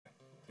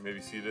You may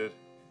be seated.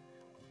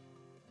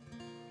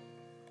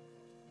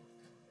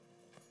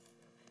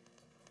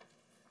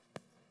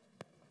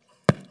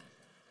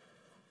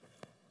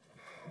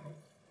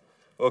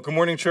 Well, good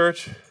morning,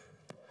 church.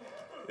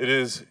 It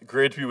is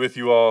great to be with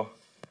you all.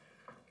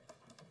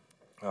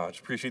 I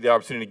just appreciate the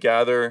opportunity to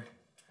gather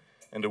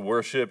and to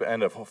worship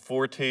and a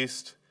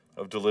foretaste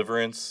of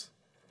deliverance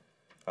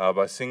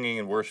by singing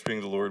and worshiping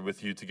the Lord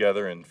with you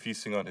together and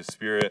feasting on His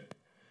Spirit,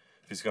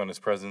 feasting on His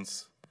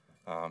presence.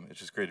 It's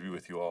just great to be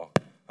with you all.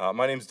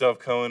 My name is Dov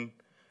Cohen.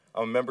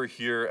 I'm a member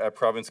here at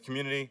Providence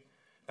Community,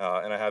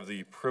 and I have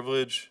the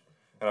privilege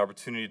and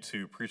opportunity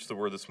to preach the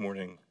Word this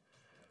morning.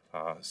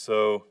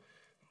 For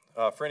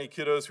any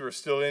kiddos who are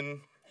still in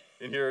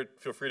here,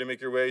 feel free to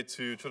make your way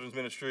to children's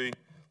ministry.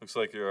 Looks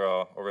like you're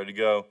all ready to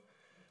go.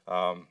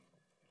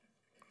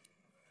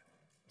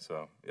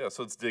 So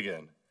let's dig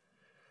in.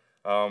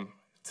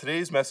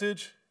 Today's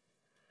message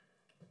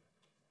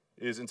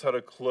is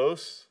entitled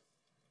Close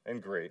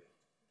and Great.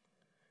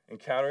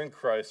 Encountering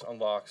Christ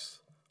unlocks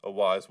a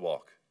wise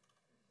walk.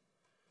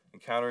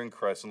 Encountering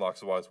Christ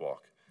unlocks a wise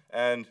walk.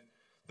 And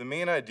the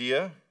main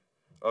idea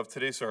of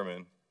today's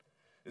sermon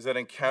is that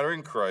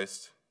encountering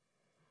Christ,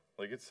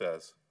 like it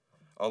says,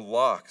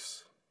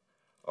 unlocks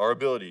our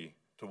ability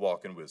to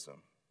walk in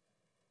wisdom.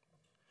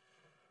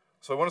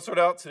 So I want to start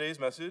out today's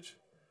message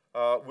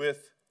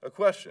with a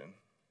question.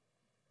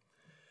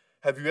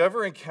 Have you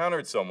ever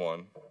encountered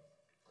someone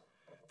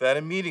that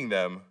in meeting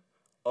them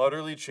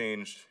utterly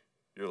changed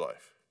your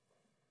life?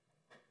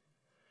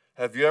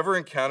 Have you ever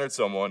encountered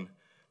someone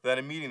that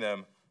in meeting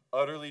them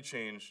utterly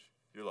changed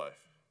your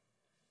life?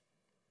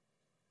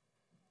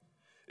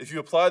 If you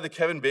apply the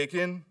Kevin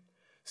Bacon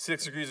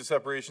 6 degrees of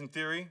separation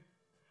theory,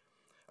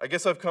 I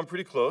guess I've come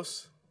pretty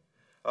close.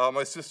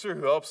 My sister,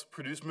 who helps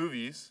produce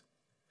movies,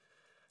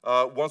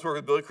 once worked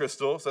with Billy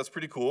Crystal, so that's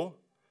pretty cool.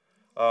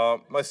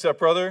 My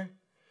stepbrother,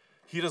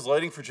 he does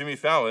lighting for Jimmy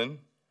Fallon,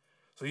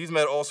 so he's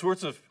met all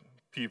sorts of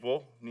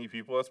people, neat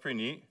people. That's pretty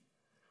neat.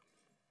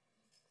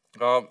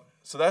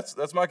 So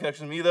that's my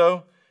connection to me,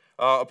 though.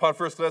 Upon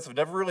first glance, I've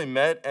never really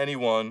met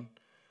anyone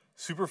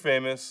super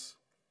famous,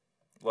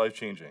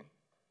 life-changing.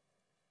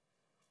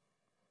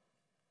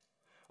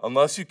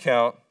 Unless you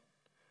count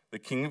the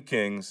King of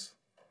Kings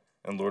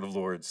and Lord of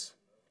Lords,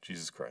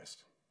 Jesus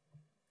Christ.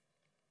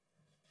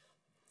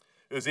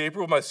 It was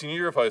April of my senior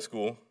year of high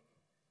school,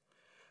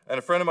 and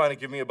a friend of mine had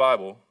given me a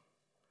Bible,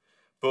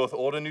 both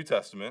Old and New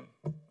Testament.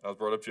 I was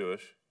brought up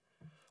Jewish.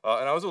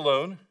 And I was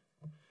alone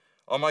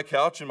on my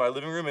couch in my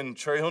living room in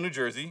Cherry Hill, New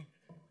Jersey,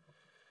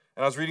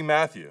 and I was reading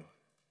Matthew.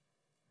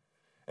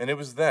 And it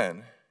was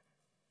then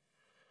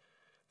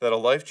that a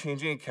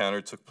life-changing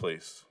encounter took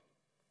place.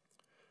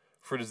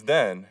 For it is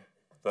then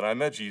that I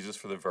met Jesus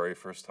for the very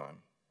first time.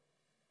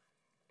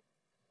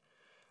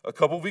 A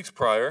couple weeks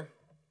prior,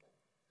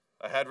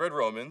 I had read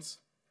Romans,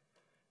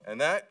 and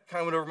that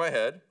kind of went over my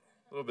head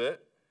a little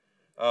bit.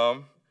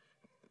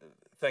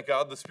 Thank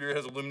God the Spirit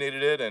has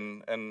illuminated it,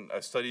 and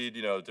I've studied,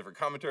 different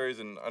commentaries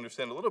and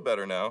understand a little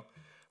better now.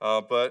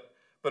 But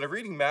in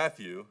reading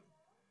Matthew,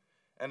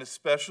 and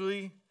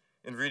especially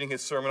in reading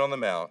his Sermon on the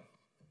Mount,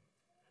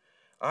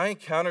 I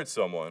encountered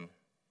someone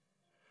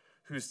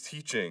whose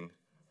teaching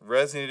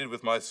resonated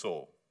with my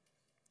soul,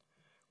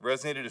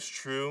 resonated as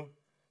true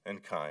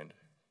and kind.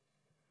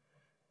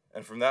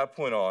 And from that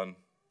point on,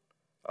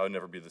 I would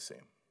never be the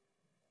same.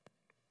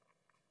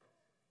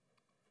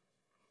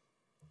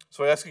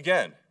 So I ask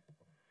again,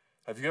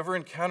 have you ever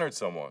encountered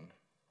someone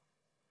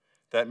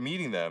that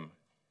meeting them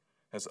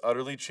has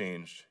utterly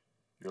changed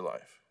your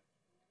life?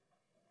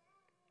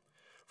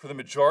 For the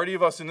majority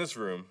of us in this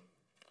room,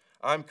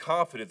 I'm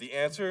confident the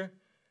answer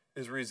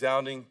is a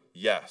resounding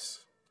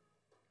yes.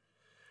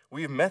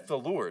 We have met the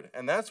Lord,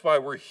 and that's why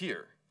we're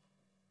here.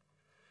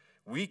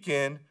 Week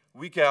in,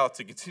 week out,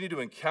 to continue to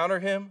encounter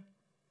Him,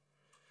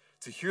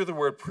 to hear the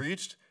Word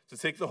preached, to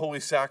take the holy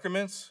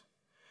sacraments,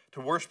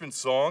 to worship in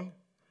song,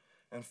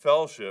 and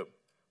fellowship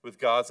with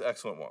God's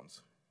excellent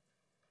ones.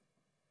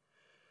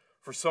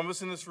 For some of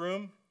us in this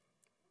room,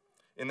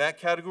 in that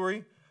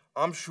category,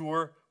 I'm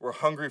sure we're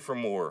hungry for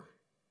more,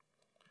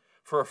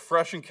 for a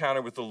fresh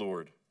encounter with the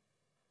Lord.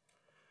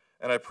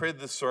 And I pray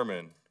this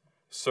sermon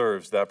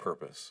serves that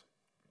purpose.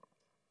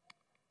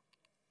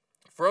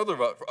 For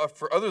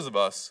others of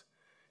us,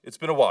 it's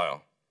been a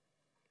while.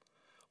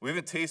 We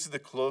haven't tasted the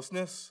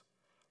closeness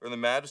or the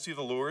majesty of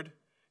the Lord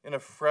in a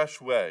fresh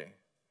way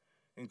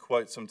in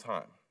quite some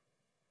time.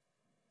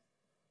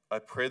 I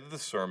pray that the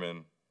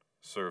sermon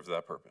serves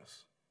that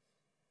purpose.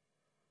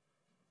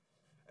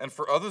 And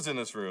for others in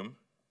this room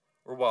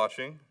or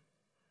watching,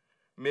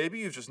 maybe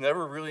you've just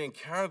never really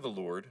encountered the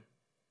Lord.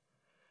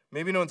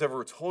 Maybe no one's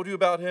ever told you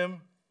about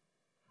Him.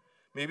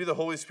 Maybe the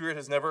Holy Spirit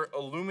has never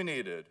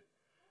illuminated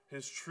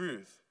His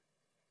truth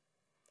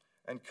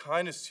and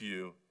kindness to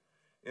you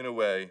in a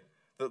way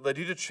that led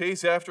you to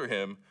chase after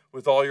Him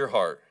with all your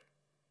heart.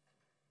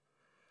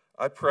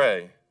 I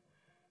pray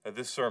that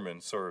this sermon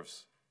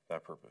serves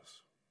that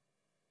purpose.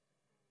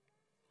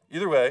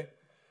 Either way,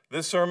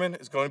 this sermon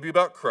is going to be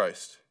about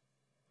Christ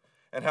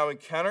and how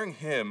encountering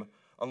Him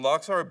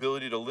unlocks our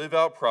ability to live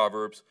out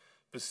Proverbs,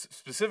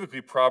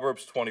 specifically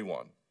Proverbs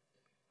 21.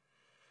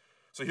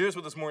 So here's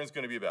what this morning is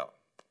going to be about.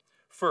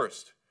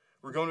 First,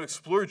 we're going to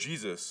explore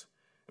Jesus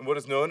and what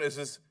is known as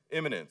his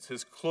immanence,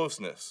 his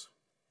closeness,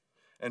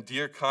 and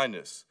dear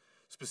kindness,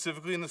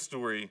 specifically in the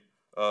story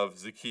of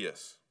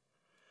Zacchaeus.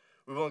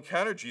 We will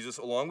encounter Jesus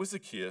along with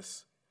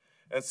Zacchaeus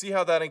and see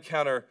how that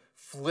encounter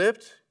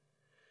flipped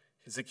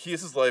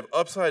Zacchaeus' life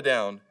upside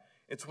down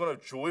into one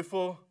of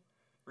joyful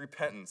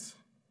repentance,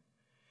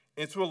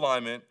 into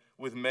alignment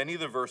with many of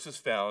the verses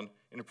found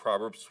in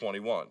Proverbs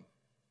 21.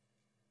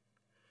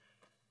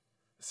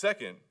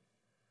 Second,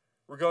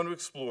 we're going to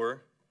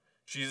explore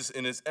Jesus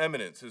in his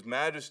eminence, his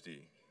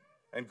majesty,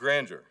 and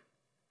grandeur,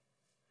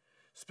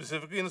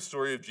 specifically in the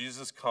story of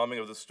Jesus' calming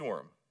of the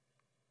storm.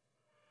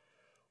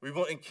 We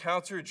will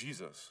encounter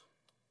Jesus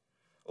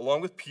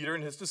along with Peter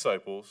and his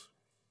disciples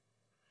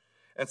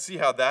and see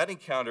how that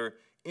encounter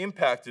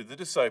impacted the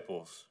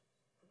disciples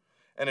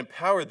and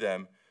empowered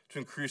them to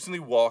increasingly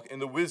walk in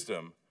the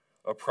wisdom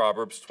of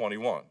Proverbs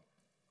 21.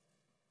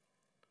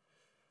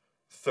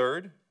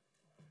 Third,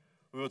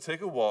 we will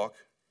take a walk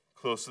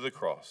close to the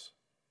cross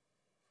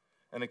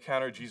and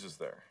encounter Jesus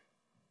there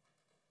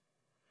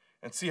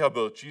and see how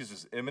both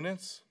Jesus'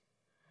 immanence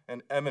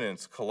and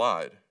eminence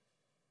collide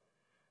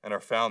and are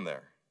found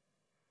there,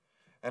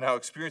 and how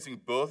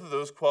experiencing both of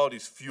those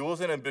qualities fuels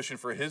an ambition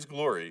for his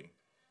glory,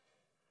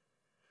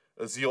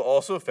 a zeal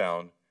also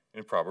found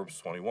in Proverbs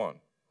 21.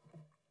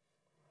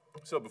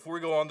 So before we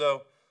go on,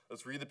 though,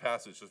 let's read the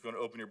passage. So if you want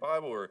to open your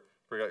Bible or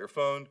break out your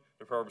phone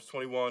to Proverbs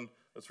 21,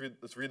 let's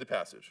read the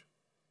passage.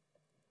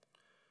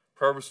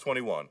 Proverbs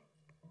 21.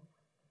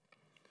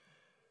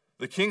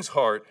 The king's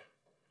heart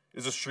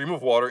is a stream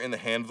of water in the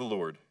hand of the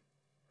Lord.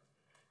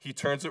 He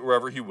turns it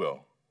wherever he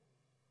will.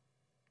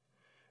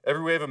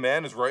 Every way of a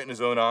man is right in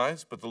his own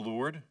eyes, but the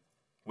Lord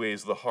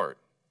weighs the heart.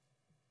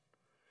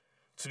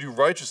 To do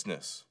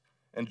righteousness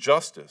and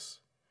justice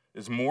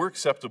is more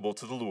acceptable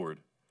to the Lord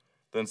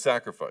than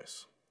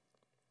sacrifice.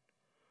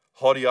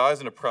 Haughty eyes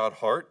and a proud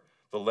heart,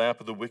 the lamp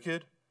of the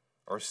wicked,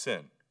 are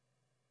sin.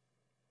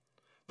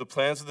 The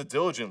plans of the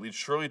diligent lead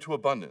surely to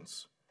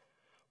abundance,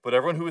 but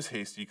everyone who is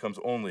hasty comes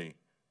only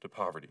to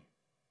poverty.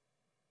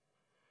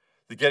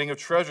 The getting of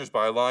treasures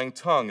by a lying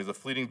tongue is a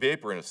fleeting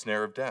vapor and a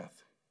snare of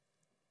death.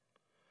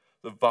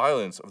 The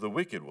violence of the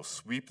wicked will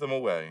sweep them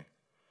away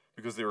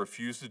because they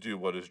refuse to do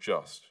what is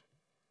just.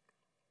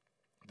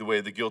 The way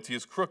of the guilty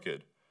is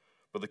crooked,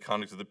 but the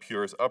conduct of the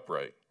pure is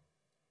upright.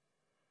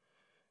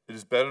 It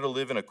is better to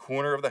live in a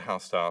corner of the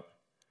housetop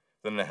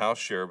than in a house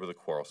shared with a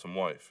quarrelsome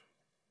wife.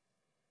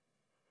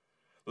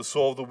 The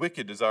soul of the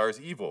wicked desires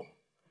evil.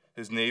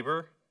 His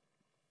neighbor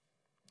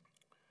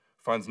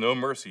finds no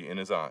mercy in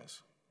his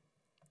eyes.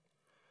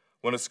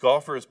 When a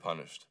scoffer is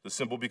punished, the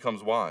simple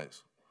becomes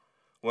wise.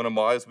 When a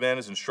wise man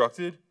is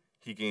instructed,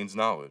 he gains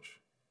knowledge.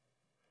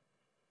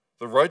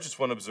 The righteous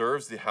one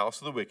observes the house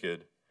of the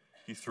wicked.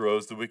 He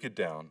throws the wicked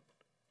down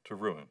to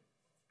ruin.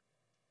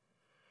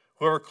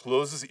 Whoever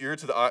closes his ear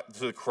to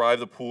the cry of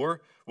the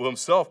poor will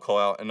himself call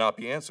out and not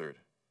be answered.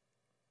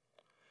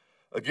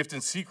 A gift in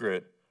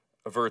secret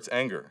averts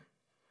anger,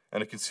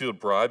 and a concealed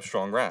bribe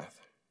strong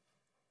wrath.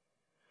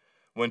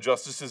 When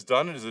justice is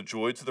done, it is a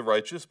joy to the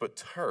righteous, but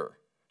terror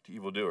to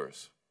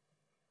evildoers.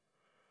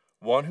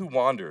 One who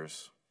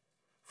wanders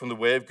from the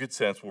way of good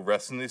sense will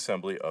rest in the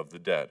assembly of the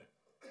dead.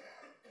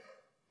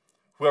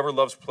 Whoever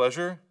loves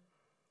pleasure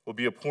will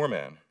be a poor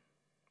man.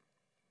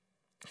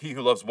 He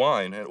who loves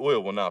wine and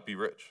oil will not be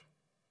rich.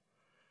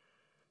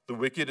 The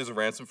wicked is a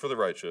ransom for the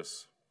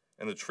righteous,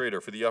 and the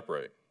traitor for the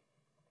upright.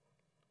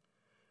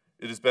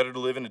 It is better to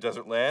live in a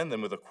desert land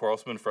than with a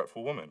quarrelsome and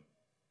fretful woman.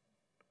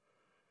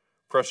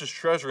 Precious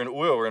treasure and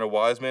oil are in a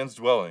wise man's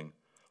dwelling,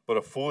 but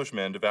a foolish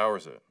man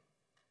devours it.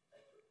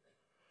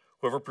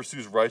 Whoever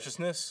pursues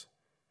righteousness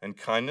and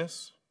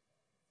kindness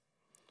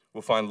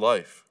will find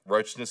life,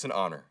 righteousness, and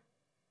honor.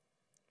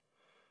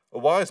 A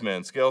wise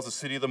man scales the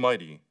city of the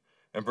mighty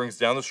and brings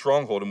down the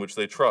stronghold in which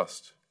they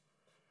trust.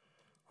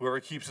 Whoever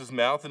keeps his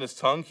mouth and his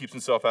tongue keeps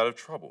himself out of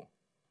trouble.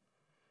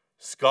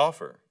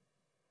 Scoffer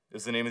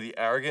is the name of the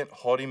arrogant,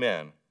 haughty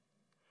man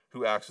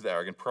who acts with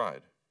arrogant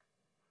pride.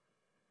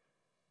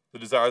 The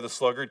desire of the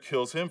sluggard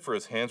kills him, for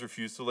his hands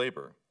refuse to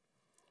labor.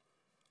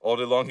 All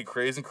day long he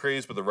craves and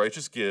craves, but the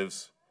righteous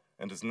gives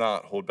and does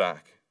not hold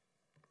back.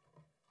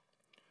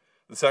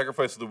 The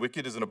sacrifice of the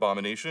wicked is an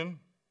abomination.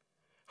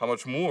 How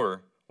much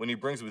more when he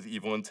brings it with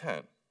evil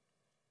intent?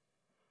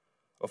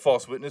 A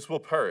false witness will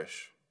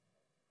perish,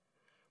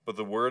 but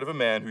the word of a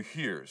man who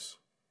hears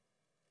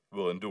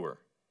will endure.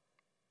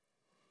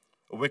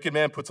 A wicked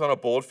man puts on a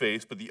bold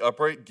face, but the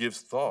upright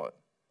gives thought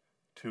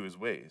to his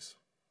ways.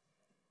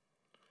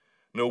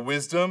 No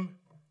wisdom,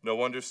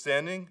 no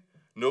understanding,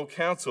 no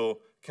counsel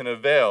can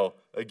avail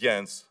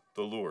against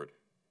the Lord.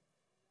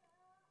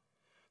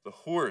 The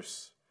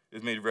horse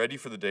is made ready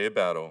for the day of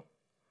battle,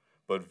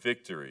 but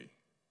victory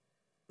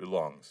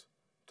belongs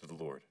to the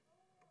Lord.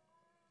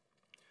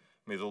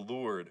 May the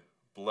Lord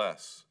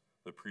bless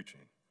the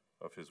preaching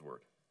of his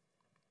word.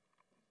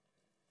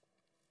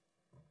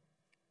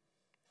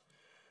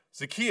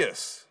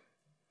 Zacchaeus,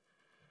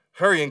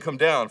 hurry and come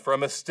down, for I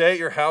must stay at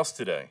your house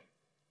today.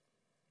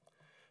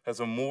 Has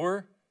a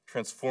more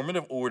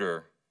transformative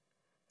order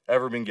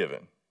ever been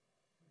given?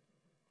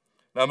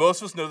 Now,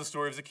 most of us know the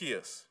story of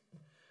Zacchaeus.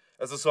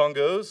 As the song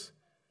goes,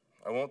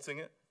 I won't sing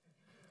it.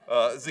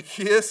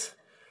 Zacchaeus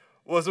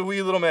was a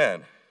wee little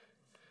man.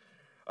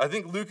 I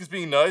think Luke is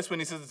being nice when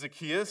he says that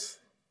Zacchaeus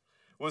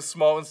was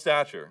small in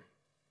stature.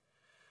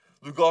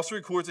 Luke also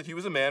records that he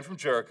was a man from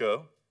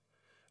Jericho,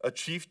 a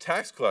chief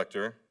tax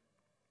collector,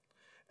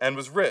 and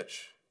was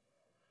rich.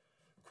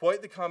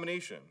 Quite the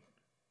combination.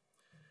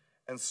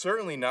 And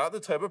certainly not the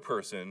type of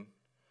person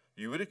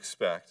you would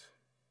expect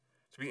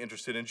to be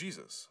interested in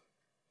Jesus.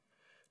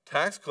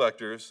 Tax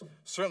collectors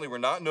certainly were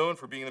not known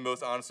for being the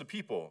most honest of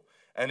people,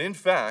 and in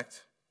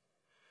fact,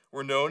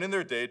 were known in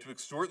their day to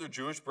extort their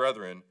Jewish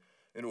brethren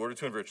in order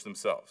to enrich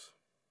themselves.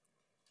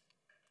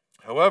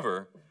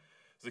 However,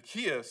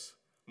 Zacchaeus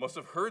must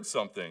have heard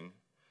something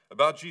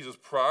about Jesus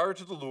prior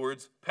to the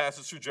Lord's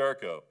passage through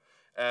Jericho,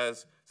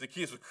 as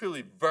Zacchaeus was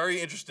clearly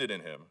very interested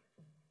in him.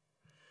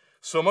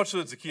 So much so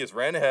that Zacchaeus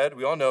ran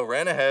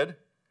ahead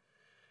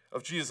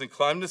of Jesus and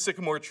climbed the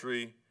sycamore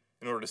tree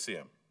in order to see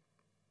him.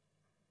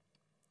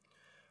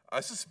 I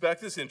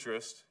suspect this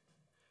interest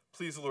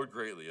pleased the Lord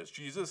greatly, as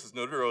Jesus, as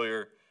noted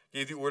earlier,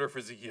 gave the order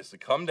for Zacchaeus to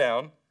come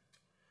down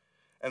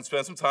and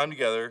spend some time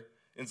together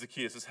in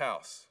Zacchaeus'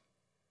 house.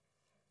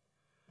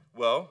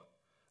 Well,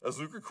 as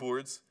Luke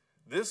records,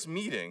 this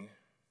meeting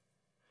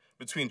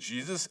between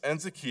Jesus and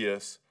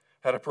Zacchaeus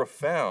had a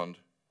profound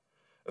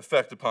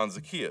effect upon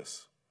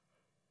Zacchaeus.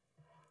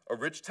 A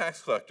rich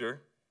tax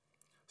collector,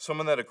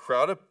 someone that a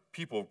crowd of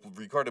people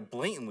regarded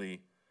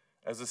blatantly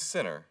as a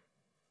sinner,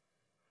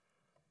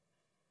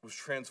 was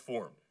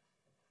transformed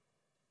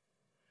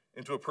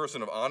into a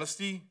person of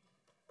honesty,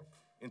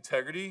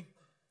 integrity,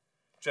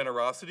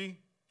 generosity,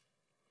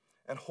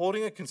 and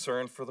holding a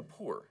concern for the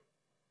poor.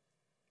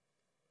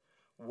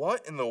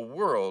 What in the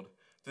world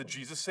did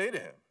Jesus say to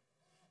him?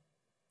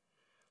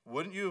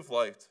 Wouldn't you have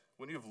loved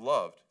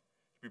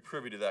to be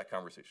privy to that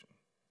conversation?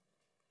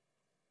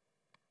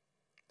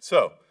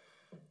 So,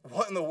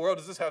 what in the world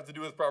does this have to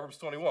do with Proverbs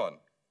 21?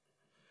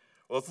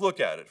 Well, let's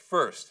look at it.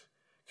 First,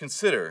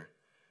 consider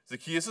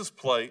Zacchaeus'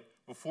 plight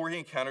before he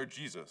encountered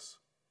Jesus.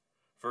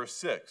 Verse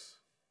 6.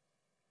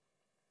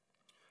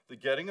 The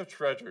getting of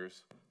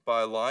treasures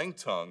by a lying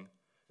tongue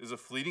is a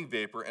fleeting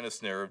vapor and a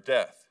snare of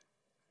death.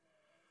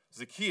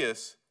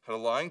 Zacchaeus had a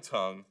lying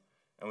tongue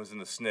and was in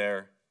the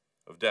snare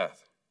of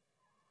death.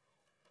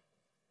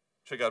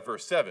 Check out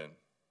verse 7.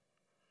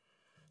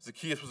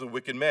 Zacchaeus was a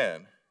wicked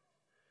man,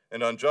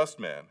 an unjust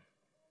man,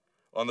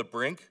 on the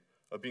brink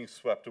of being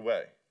swept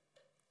away.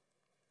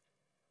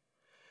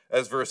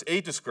 As verse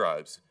 8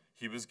 describes,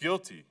 he was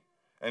guilty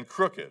and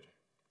crooked.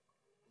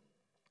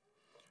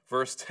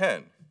 Verse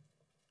 10,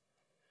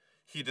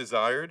 he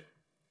desired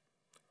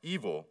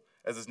evil,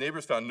 as his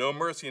neighbors found no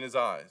mercy in his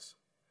eyes,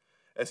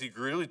 as he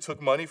greedily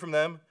took money from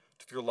them,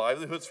 took their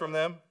livelihoods from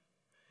them,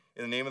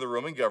 in the name of the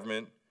Roman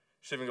government,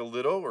 shaving a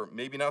little, or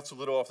maybe not so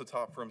little, off the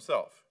top for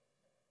himself.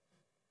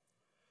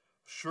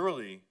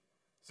 Surely,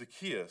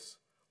 Zacchaeus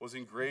was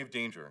in grave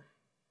danger,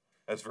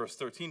 as verse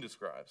 13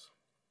 describes.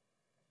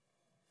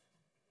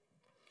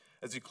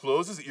 As he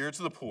closed his ear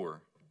to the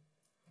poor,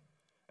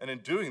 and in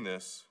doing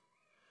this,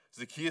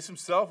 Zacchaeus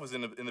himself was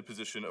in the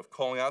position of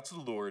calling out to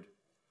the Lord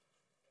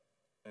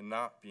and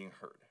not being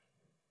heard,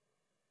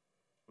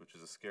 which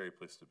is a scary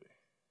place to be.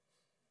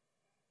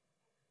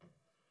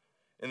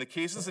 In the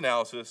case of this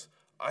analysis,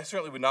 I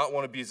certainly would not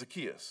want to be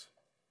Zacchaeus.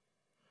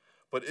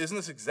 But isn't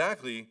this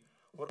exactly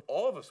what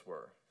all of us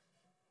were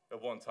at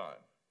one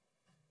time?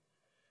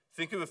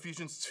 Think of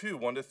Ephesians 2,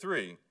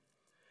 1-3.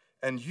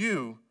 And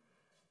you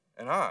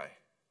and I,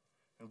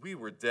 and we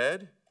were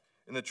dead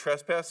in the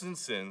trespasses and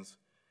sins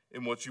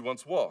in which you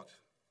once walked,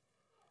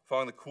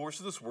 following the course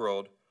of this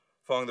world,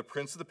 following the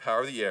prince of the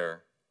power of the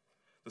air,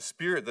 the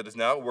spirit that is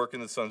now at work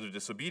in the sons of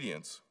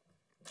disobedience,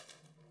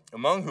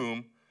 among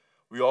whom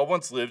we all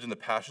once lived in the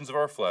passions of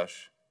our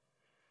flesh,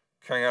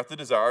 carrying out the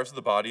desires of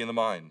the body and the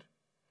mind,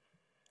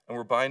 and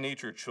were by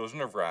nature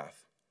children of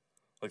wrath,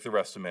 like the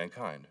rest of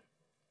mankind.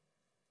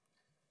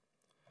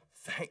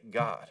 Thank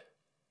God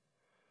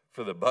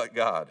for the but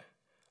God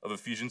of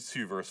Ephesians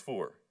 2, verse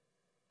 4.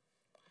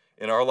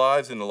 In our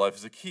lives, in the life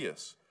of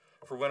Zacchaeus,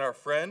 for when our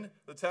friend,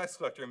 the tax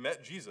collector,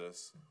 met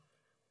Jesus,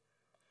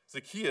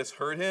 Zacchaeus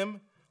heard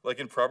him, like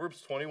in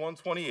Proverbs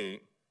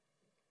 21:28.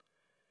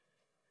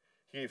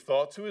 He gave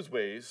thought to his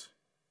ways,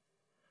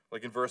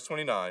 like in verse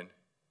 29,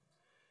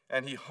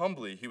 and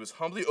he was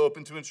humbly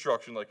open to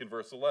instruction, like in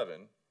verse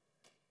 11.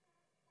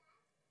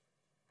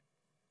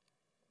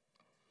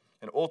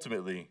 And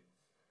ultimately,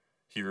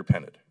 he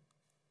repented.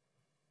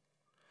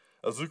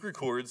 As Luke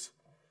records,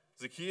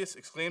 Zacchaeus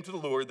exclaimed to the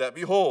Lord that,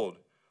 "Behold,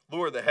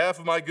 Lord, the half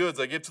of my goods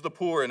I give to the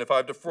poor, and if I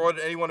have defrauded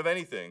anyone of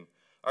anything,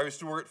 I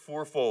restore it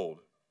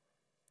fourfold."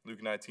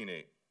 Luke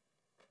 19:8.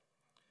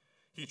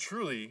 He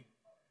truly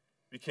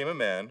became a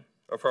man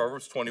of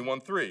Proverbs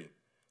 21:3.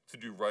 To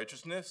do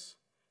righteousness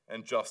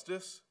and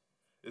justice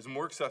is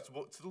more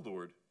acceptable to the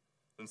Lord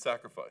than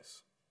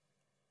sacrifice.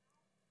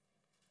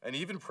 And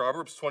even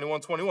Proverbs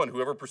 21:21,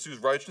 whoever pursues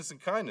righteousness and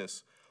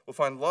kindness will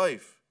find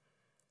life,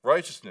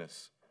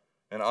 righteousness,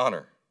 and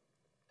honor.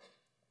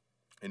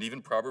 And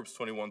even Proverbs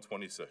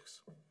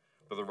 21:26,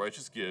 for the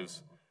righteous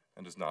gives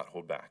and does not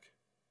hold back.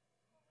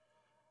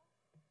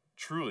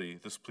 Truly,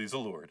 this pleased the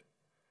Lord,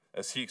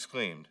 as he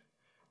exclaimed,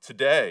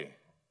 Today,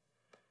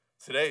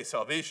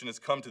 salvation has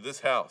come to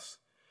this house,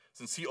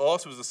 since he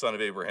also is the son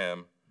of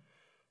Abraham.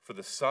 For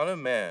the Son of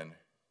Man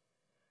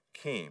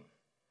came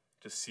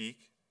to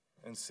seek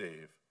and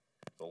save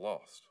the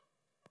lost.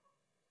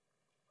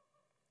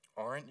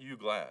 Aren't you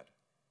glad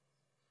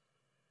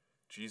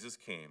Jesus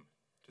came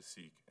to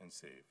seek and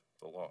save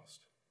the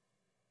lost?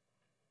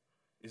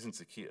 Isn't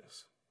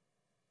Zacchaeus?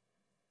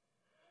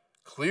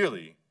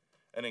 Clearly,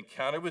 an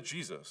encounter with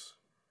Jesus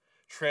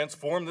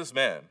transformed this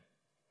man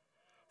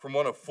from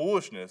one of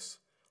foolishness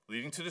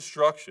leading to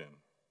destruction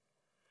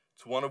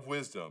to one of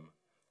wisdom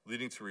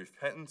leading to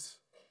repentance,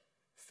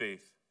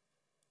 faith,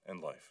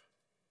 and life.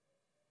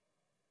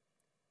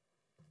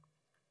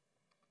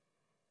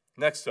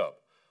 Next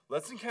up,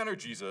 let's encounter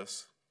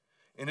Jesus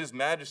in his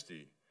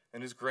majesty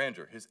and his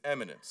grandeur, his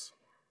eminence.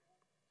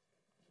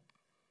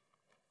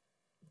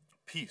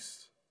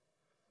 Peace,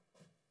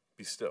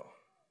 be still.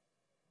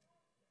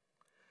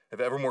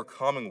 Have ever more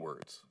calming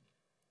words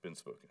been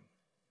spoken?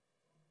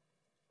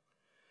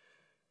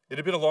 It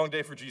had been a long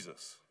day for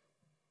Jesus.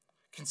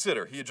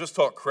 Consider, he had just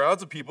taught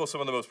crowds of people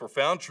some of the most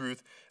profound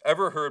truth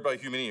ever heard by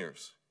human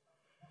ears.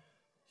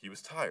 He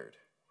was tired.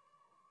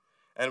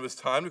 And it was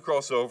time to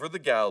cross over the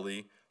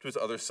Galilee to his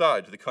other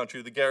side, to the country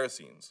of the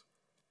Gerasenes.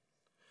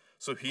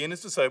 So he and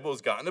his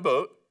disciples got in a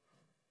boat,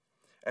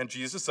 and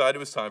Jesus decided it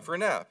was time for a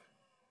nap.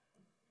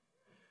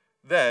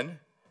 Then,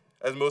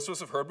 as most of us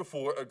have heard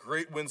before, a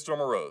great windstorm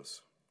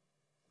arose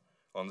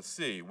on the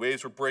sea.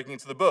 Waves were breaking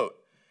into the boat,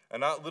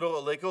 and not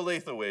little Lake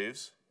Olathe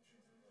waves.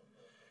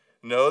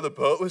 No, the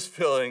boat was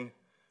filling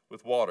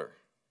with water.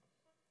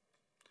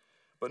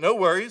 But no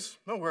worries.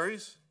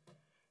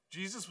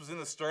 Jesus was in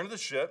the stern of the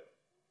ship,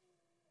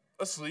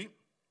 asleep,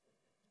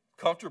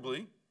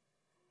 comfortably,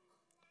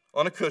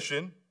 on a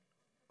cushion.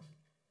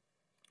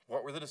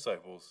 What were the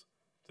disciples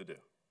to do?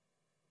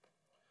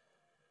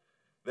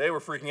 They were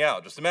freaking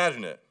out. Just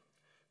imagine it.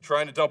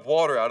 Trying to dump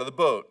water out of the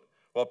boat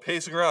while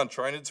pacing around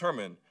trying to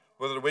determine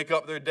whether to wake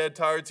up their dead,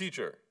 tired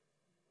teacher.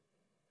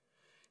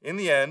 In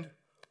the end,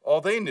 all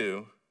they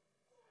knew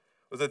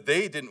was that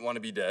they didn't want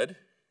to be dead,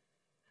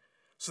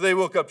 so they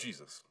woke up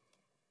Jesus.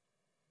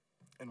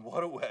 And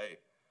what a way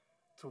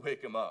to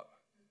wake him up.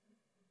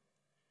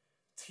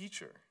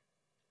 Teacher,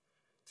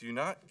 do you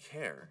not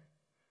care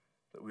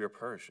that we are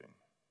perishing?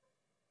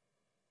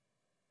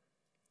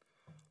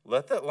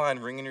 Let that line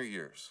ring in your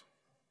ears.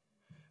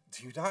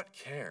 Do you not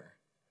care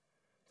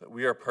that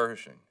we are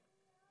perishing?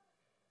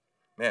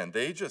 Man,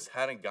 they just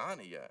hadn't gotten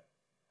it yet.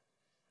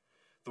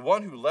 The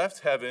one who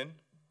left heaven,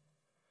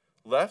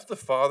 left the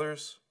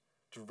Father's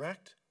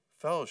direct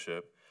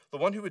fellowship, the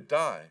one who would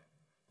die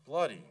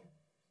bloody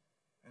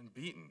and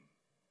beaten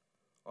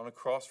on a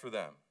cross for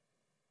them.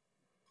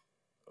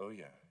 Oh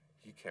yeah,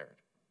 he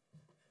cared.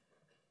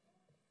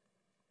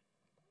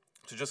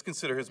 To just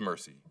consider his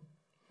mercy.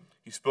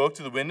 He spoke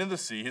to the wind and the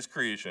sea, his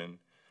creation,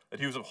 that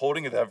he was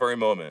upholding at that very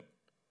moment.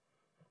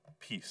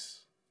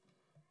 Peace,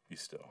 be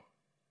still.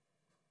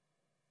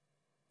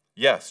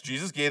 Yes,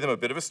 Jesus gave them a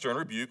bit of a stern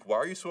rebuke. Why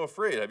are you so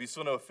afraid? Have you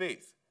still no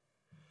faith?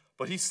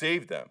 But he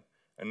saved them,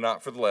 and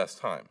not for the last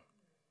time.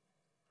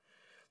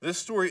 This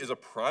story is a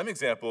prime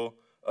example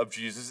of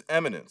Jesus'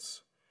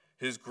 eminence,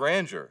 his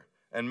grandeur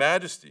and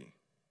majesty.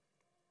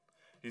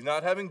 He's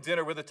not having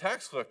dinner with a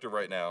tax collector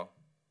right now.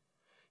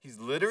 He's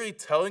literally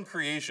telling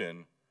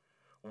creation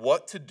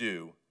what to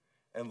do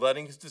and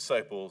letting his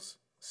disciples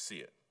see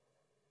it.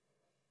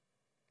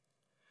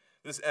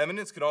 This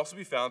eminence can also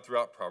be found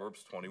throughout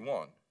Proverbs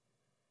 21.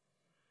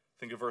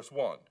 Think of verse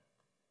 1.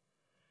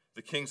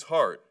 The king's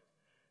heart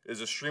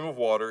is a stream of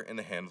water in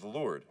the hand of the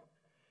Lord.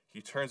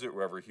 He turns it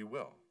wherever he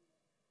will.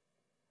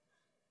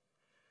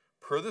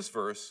 Per this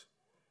verse,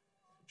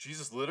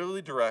 Jesus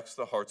literally directs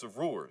the hearts of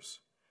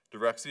rulers,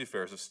 directs the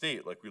affairs of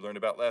state, like we learned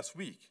about last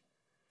week.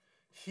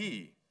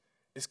 He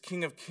is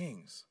King of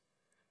kings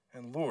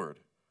and Lord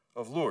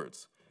of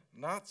lords,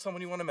 not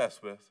someone you want to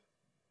mess with,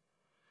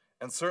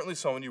 and certainly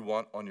someone you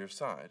want on your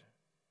side.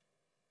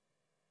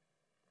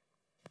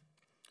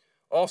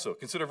 Also,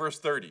 consider verse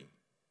 30.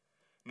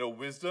 No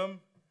wisdom,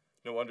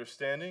 no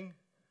understanding,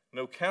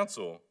 no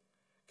counsel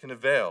can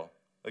avail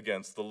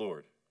against the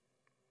Lord.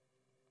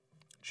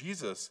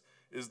 Jesus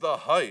is the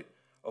height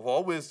of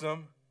all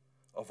wisdom,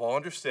 of all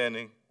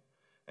understanding,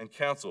 and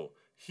counsel.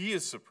 He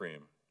is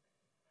supreme.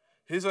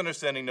 His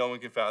understanding no one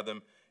can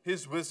fathom.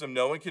 His wisdom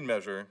no one can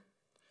measure.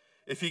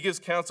 If he gives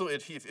counsel,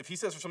 if he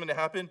says for something to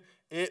happen,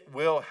 it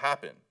will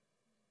happen.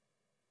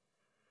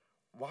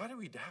 Why do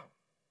we doubt?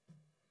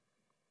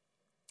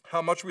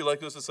 How much are we like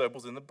those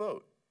disciples in the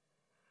boat?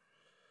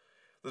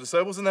 The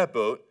disciples in that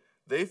boat,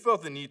 they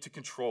felt the need to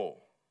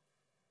control.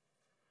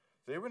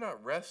 They were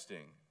not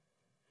resting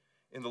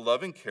in the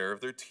loving care of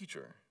their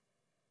teacher.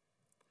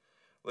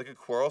 like a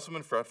quarrelsome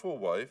and fretful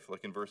wife,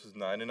 like in verses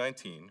 9 and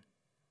 19,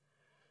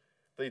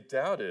 they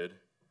doubted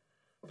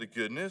the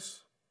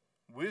goodness,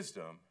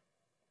 wisdom,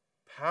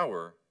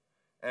 power,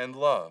 and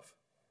love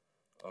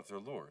of their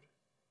Lord.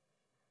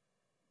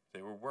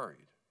 They were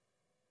worried.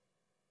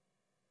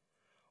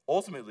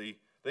 Ultimately,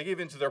 they gave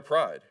in to their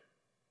pride.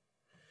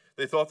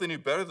 They thought they knew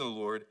better than the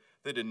Lord.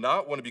 They did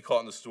not want to be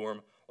caught in the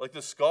storm, like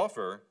the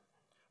scoffer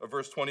of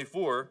verse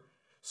 24.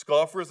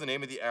 Scoffer is the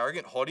name of the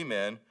arrogant, haughty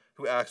man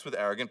who acts with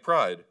arrogant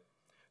pride.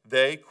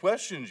 They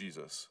questioned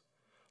Jesus,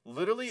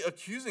 literally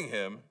accusing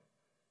him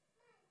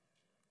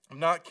of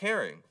not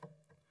caring.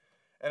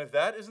 And if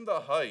that isn't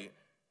the height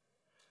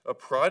of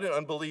pride and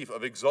unbelief,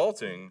 of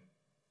exalting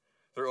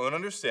their own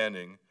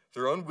understanding,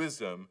 their own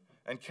wisdom,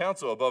 and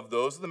counsel above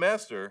those of the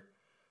master,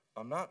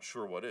 I'm not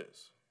sure what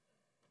is.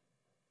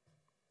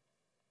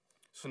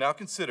 So now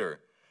consider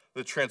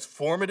the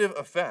transformative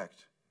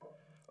effect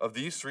of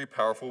these three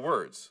powerful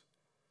words.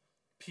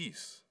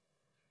 Peace,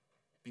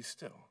 be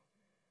still.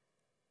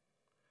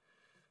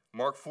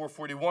 Mark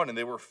 4:41, and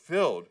they were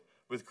filled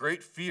with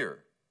great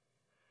fear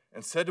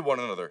and said to one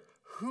another,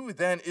 who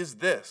then is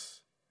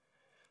this,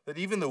 that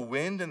even the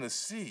wind and the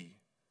sea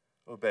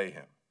obey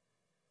him?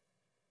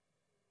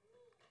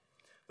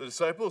 The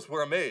disciples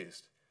were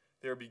amazed.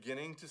 They were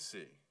beginning to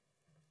see.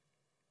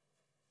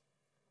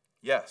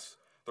 Yes,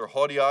 their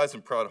haughty eyes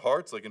and proud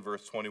hearts, like in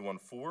verse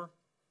 21:4,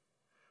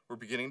 were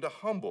beginning to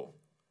humble,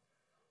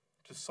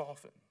 to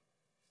soften,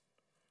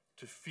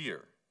 to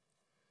fear,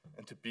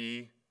 and to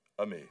be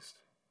amazed.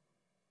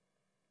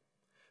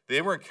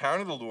 They were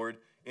encountering the Lord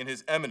in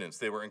his eminence.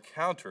 They were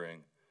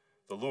encountering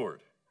the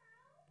Lord.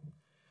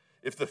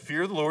 If the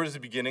fear of the Lord is the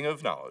beginning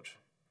of knowledge,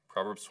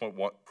 Proverbs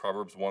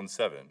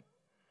 1:7,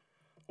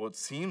 well, it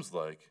seems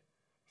like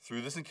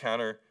through this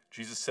encounter,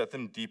 Jesus set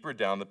them deeper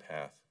down the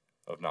path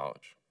of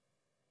knowledge.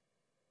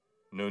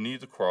 No need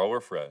to quarrel or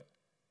fret.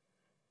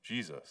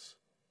 Jesus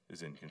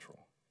is in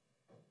control.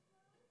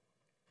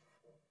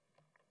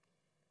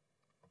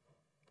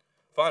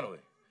 Finally,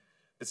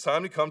 it's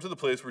time to come to the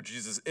place where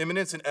Jesus'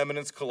 immanence and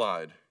eminence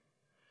collide,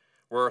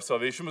 where our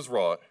salvation was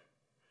wrought,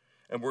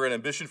 and where an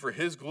ambition for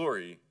his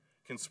glory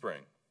can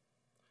spring.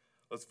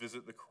 Let's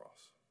visit the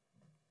cross.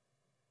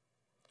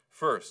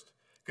 First,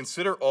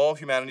 consider all of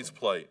humanity's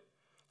plight,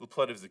 the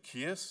plight of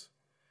Zacchaeus,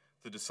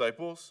 the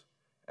disciples,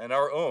 and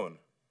our own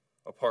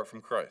apart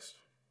from Christ.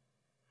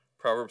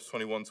 Proverbs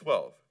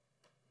 21:12.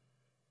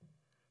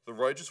 The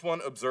righteous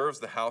one observes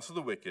the house of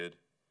the wicked.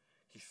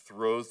 He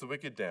throws the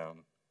wicked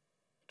down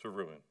to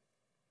ruin.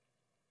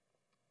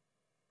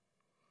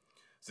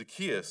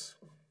 Zacchaeus,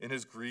 in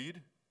his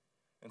greed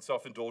and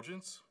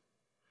self-indulgence,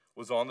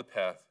 was on the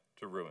path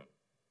to ruin.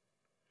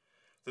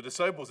 The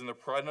disciples, in their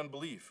pride and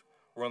unbelief,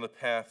 were on the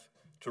path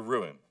to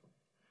ruin.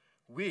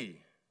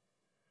 We,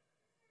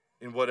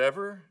 in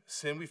whatever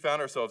sin we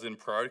found ourselves in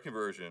prior to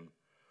conversion,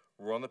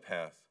 were on the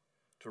path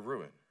to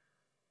ruin.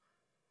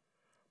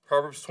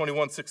 Proverbs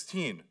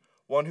 21:16,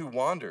 one who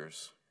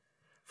wanders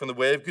from the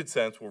way of good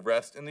sense will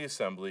rest in the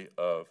assembly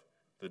of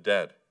the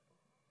dead.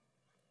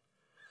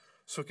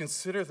 So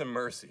consider the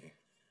mercy.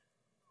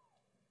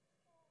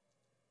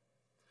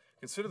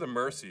 Consider the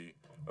mercy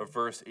of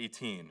verse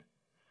 18,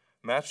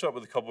 matched up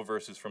with a couple of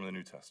verses from the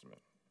New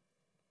Testament.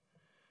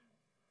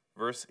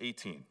 Verse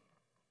 18,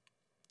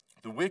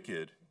 the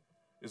wicked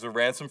is a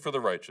ransom for the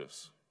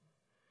righteous,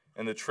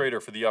 and the traitor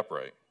for the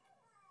upright.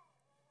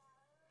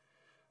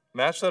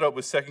 Match that up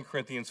with 2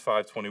 Corinthians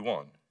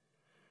 5:21.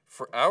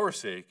 For our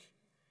sake,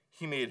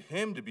 he made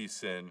him to be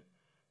sin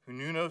who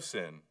knew no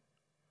sin,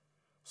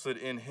 so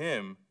that in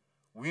him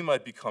we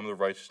might become the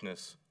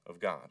righteousness of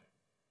God.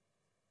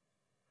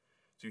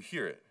 Do you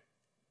hear it?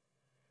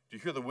 Do you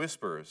hear the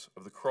whispers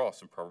of the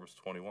cross in Proverbs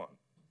 21?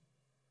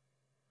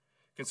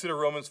 Consider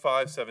Romans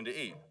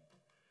 5:7-8.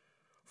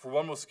 For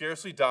one will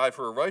scarcely die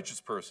for a righteous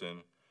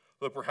person,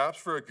 though perhaps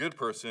for a good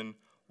person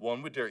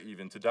one would dare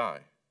even to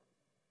die.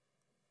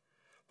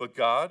 But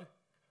God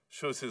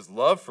shows his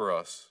love for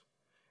us,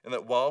 in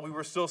that while we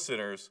were still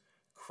sinners,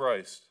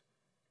 Christ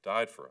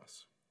died for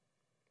us.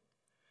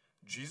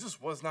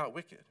 Jesus was not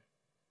wicked,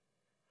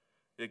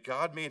 yet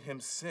God made him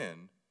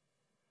sin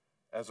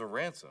as a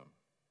ransom,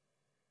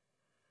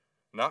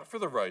 not for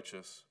the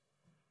righteous,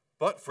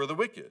 but for the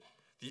wicked.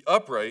 The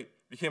upright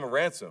became a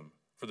ransom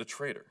for the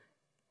traitor.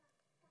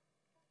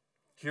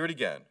 Hear it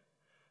again.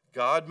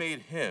 God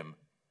made him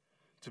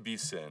to be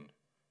sin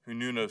who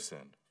knew no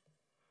sin.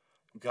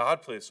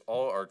 God placed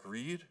all our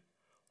greed,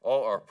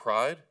 all our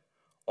pride,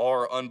 all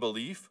our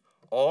unbelief,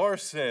 all our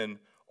sin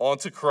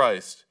onto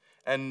Christ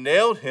and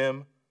nailed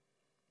him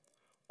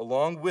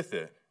along with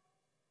it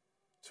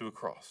to a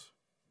cross.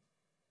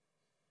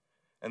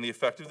 And the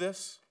effect of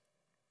this?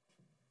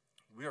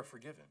 We are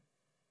forgiven.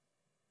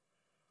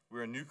 We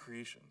are new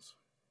creations.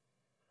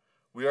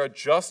 We are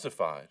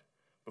justified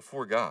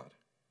before God.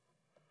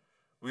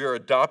 We are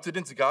adopted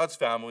into God's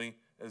family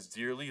as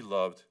dearly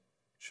loved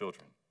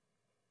children.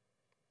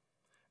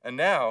 And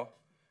now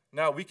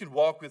we can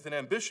walk with an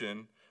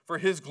ambition for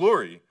his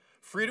glory,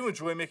 free to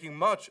enjoy making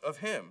much of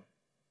him.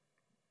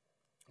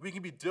 We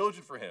can be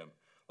diligent for him,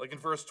 Like in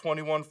verse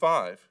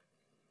 21:5.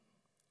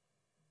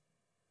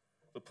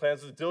 The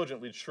plans of the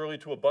diligent lead surely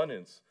to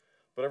abundance,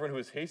 but everyone who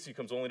is hasty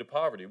comes only to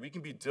poverty. We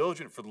can be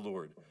diligent for the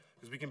Lord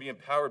because we can be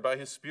empowered by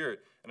his Spirit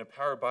and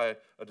empowered by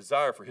a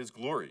desire for his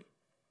glory.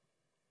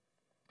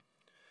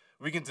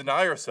 We can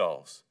deny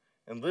ourselves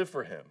and live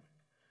for him.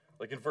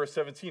 Like in verse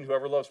 17,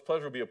 whoever loves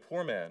pleasure will be a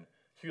poor man.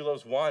 He who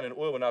loves wine and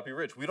oil will not be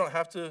rich. We don't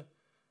have to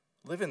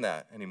live in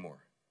that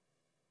anymore.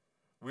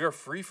 We are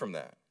free from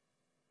that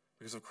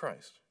because of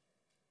Christ.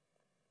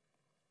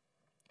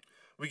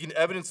 We can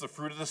evidence the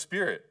fruit of the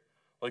Spirit,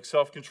 like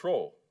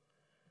self-control.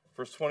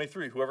 Verse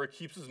 23, whoever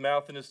keeps his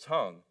mouth and his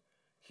tongue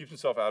keeps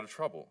himself out of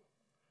trouble.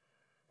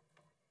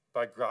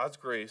 By God's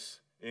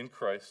grace in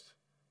Christ,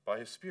 by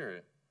his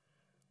Spirit,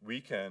 we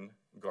can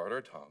guard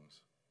our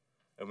tongues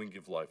and we can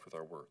give life with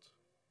our words.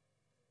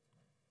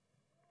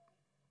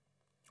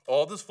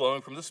 All this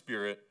flowing from the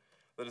Spirit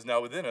that is now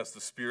within us,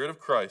 the Spirit of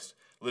Christ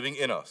living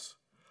in us,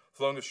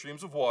 flowing as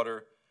streams of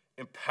water,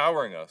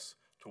 empowering us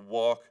to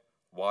walk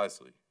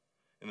wisely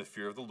in the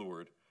fear of the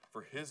Lord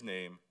for his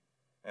name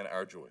and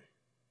our joy.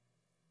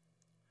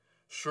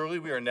 Surely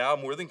we are now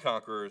more than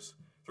conquerors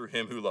through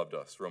him who loved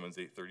us, Romans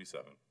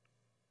 8:37.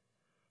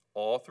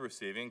 All through a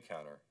saving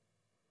encounter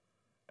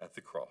at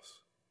the cross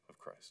of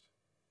Christ.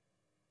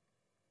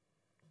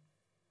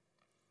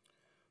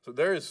 So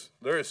there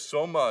is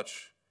so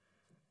much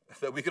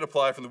that we could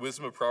apply from the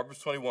wisdom of Proverbs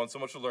 21, so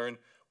much to learn.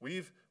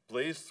 We've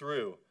blazed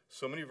through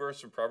so many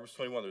verses from Proverbs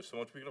 21. There's so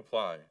much we can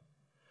apply.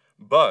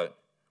 But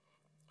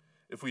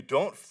if we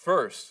don't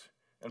first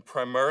and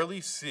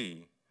primarily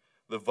see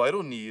the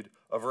vital need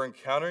of our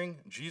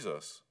encountering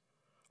Jesus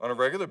on a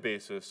regular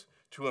basis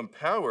to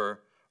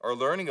empower our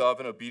learning of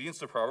and obedience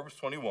to Proverbs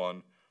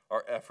 21,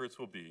 our efforts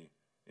will be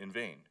in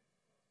vain.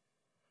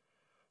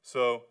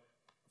 So,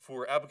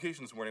 for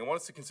application this morning, I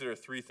want us to consider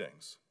three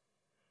things.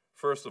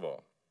 First of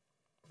all,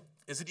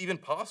 is it even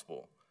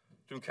possible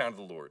to encounter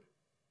the Lord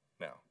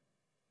now?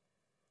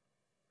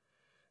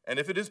 And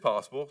if it is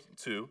possible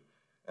to,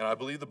 and I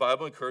believe the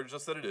Bible encourages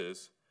us that it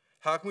is,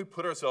 how can we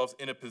put ourselves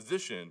in a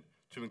position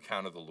to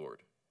encounter the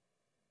Lord?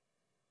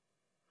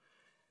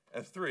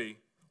 And three,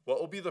 what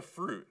will be the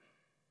fruit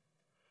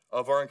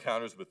of our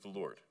encounters with the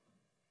Lord?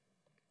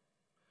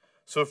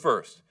 So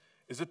first,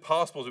 is it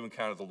possible to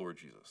encounter the Lord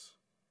Jesus?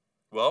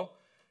 Well,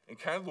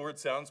 encounter the Lord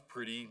sounds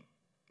pretty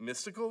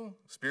mystical,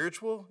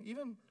 spiritual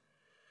even.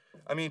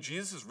 I mean,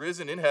 Jesus is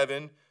risen in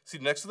heaven,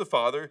 seated next to the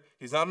Father.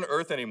 He's not on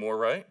earth anymore,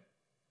 right?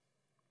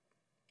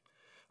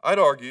 I'd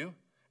argue,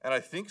 and I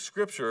think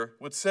Scripture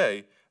would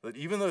say, that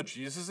even though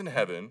Jesus is in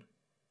heaven,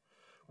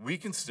 we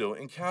can still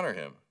encounter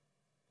him.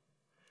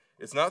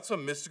 It's not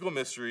some mystical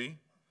mystery.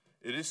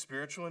 It is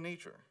spiritual in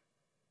nature.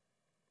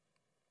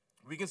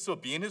 We can still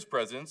be in his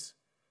presence.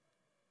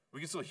 We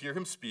can still hear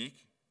him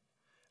speak.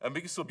 And we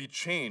can still be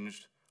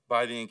changed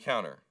by the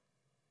encounter.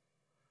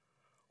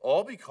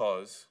 All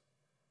because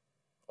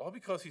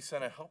he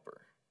sent a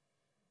helper,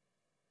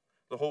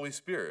 the Holy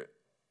Spirit,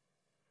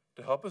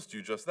 to help us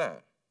do just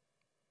that,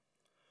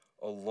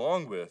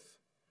 along with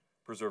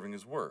preserving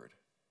his word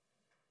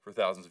for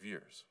thousands of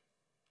years.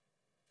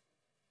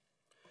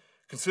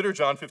 Consider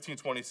John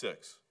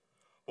 15:26.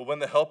 But when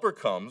the helper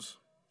comes,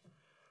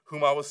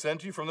 whom I will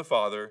send to you from the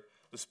Father,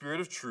 the Spirit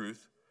of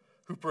truth,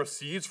 who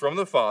proceeds from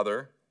the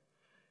Father,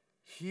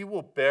 he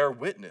will bear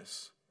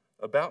witness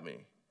about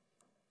me.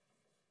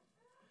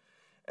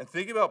 And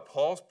think about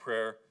Paul's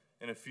prayer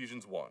in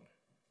Ephesians 1.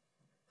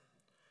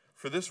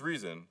 For this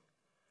reason,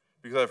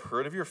 because I've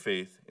heard of your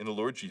faith in the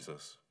Lord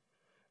Jesus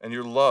and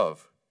your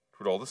love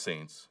toward all the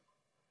saints,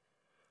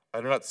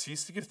 I do not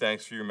cease to give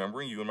thanks for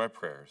remembering you in my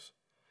prayers,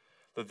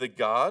 that the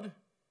God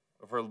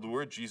of our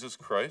Lord Jesus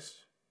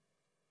Christ,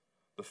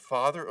 the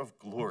Father of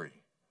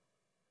glory,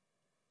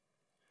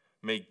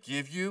 may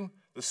give you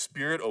the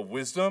spirit of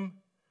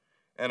wisdom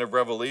and of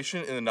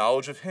revelation in the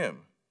knowledge of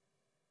him,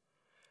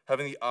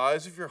 having the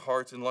eyes of your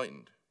hearts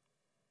enlightened,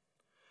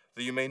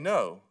 that you may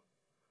know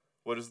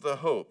what is the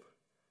hope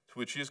to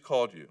which he has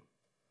called you,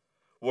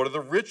 what are the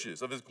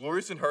riches of his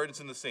glorious inheritance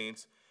in the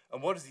saints,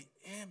 and what is the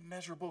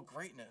immeasurable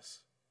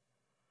greatness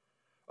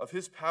of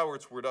his power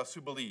toward us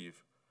who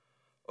believe,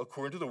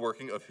 according to the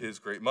working of his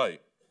great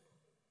might.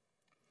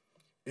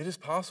 It is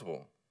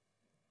possible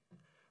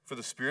for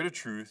the Spirit of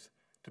truth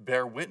to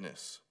bear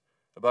witness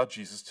about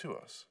Jesus to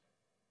us.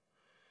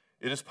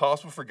 It is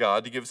possible for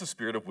God to give us a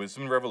spirit of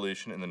wisdom and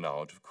revelation in the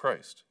knowledge of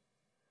Christ.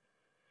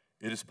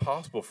 It is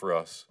possible for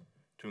us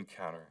to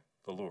encounter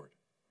the Lord.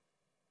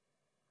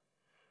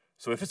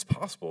 So if it's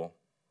possible,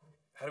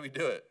 how do we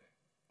do it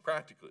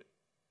practically?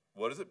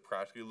 What does it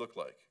practically look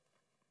like?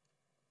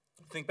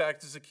 Think back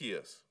to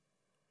Zacchaeus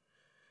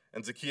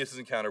and Zacchaeus'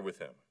 encounter with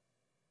him.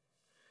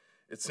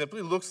 It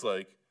simply looks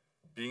like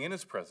being in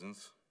his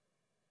presence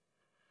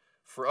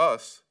for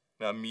us,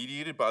 now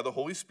mediated by the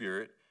Holy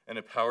Spirit and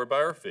empowered by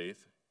our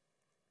faith,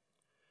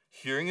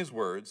 hearing his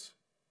words,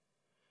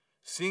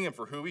 seeing him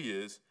for who he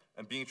is,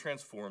 and being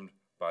transformed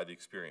by the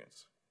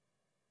experience.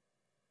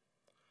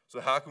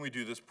 So how can we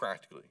do this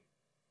practically?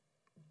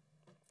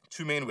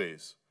 Two main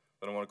ways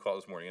that I want to call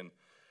this morning. And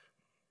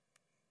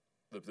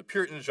the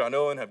Puritans, John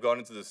Owen, have gone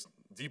into this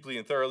deeply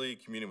and thoroughly,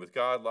 communion with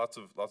God, lots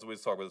of ways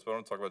to talk about this, but I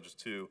want to talk about just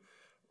two,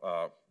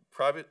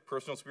 private,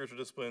 personal spiritual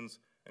disciplines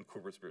and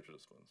corporate spiritual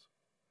disciplines.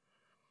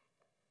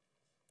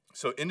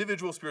 So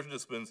individual spiritual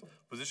disciplines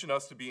position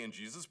us to be in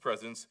Jesus'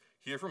 presence,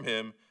 hear from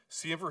him,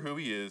 see him for who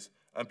he is,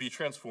 and be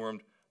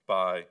transformed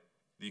by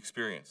the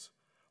experience.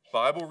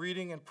 Bible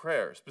reading and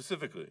prayer,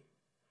 specifically,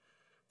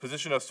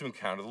 position us to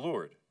encounter the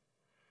Lord.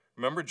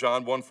 Remember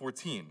John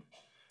 1:14,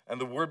 and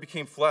the Word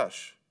became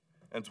flesh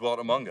and dwelt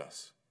among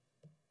us.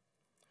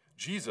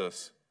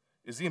 Jesus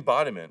is the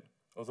embodiment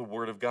of the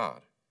Word of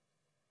God.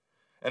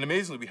 And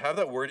amazingly, we have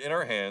that Word in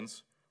our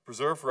hands,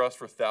 preserved for us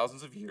for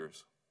thousands of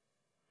years.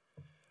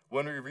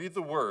 When we read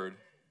the Word,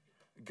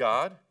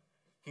 God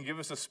can give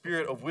us a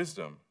spirit of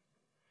wisdom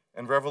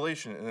and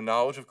revelation in the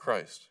knowledge of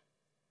Christ.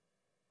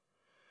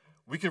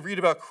 We can read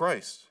about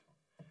Christ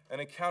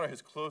and encounter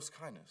his close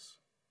kindness.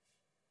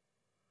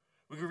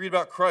 We can read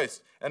about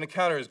Christ and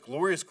encounter his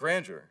glorious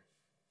grandeur.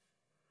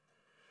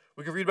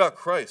 We can read about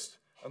Christ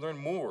and learn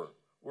more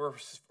or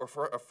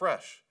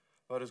afresh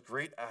about his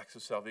great acts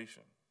of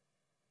salvation.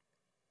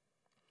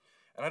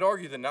 And I'd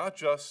argue that not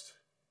just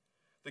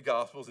the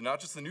Gospels and not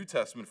just the New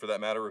Testament, for that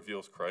matter,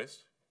 reveals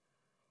Christ.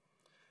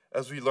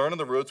 As we learn on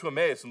the road to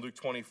Emmaus in Luke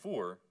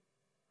 24,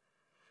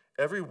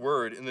 every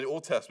word in the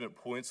Old Testament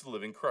points to the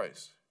living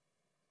Christ.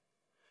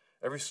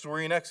 Every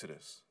story in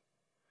Exodus,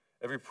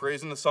 every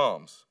praise in the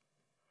Psalms,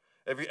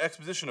 every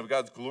exposition of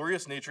God's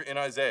glorious nature in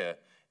Isaiah,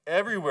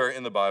 everywhere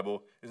in the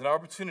Bible is an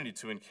opportunity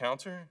to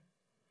encounter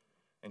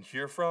and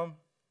hear from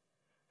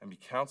and be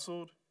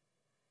counseled,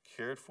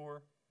 cared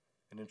for,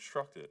 and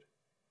instructed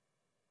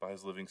by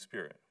his living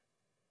Spirit.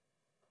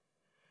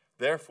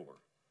 Therefore,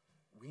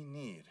 we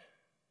need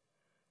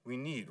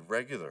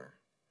regular,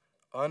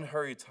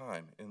 unhurried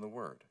time in the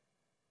Word.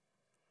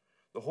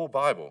 The whole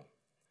Bible,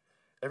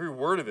 every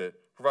word of it,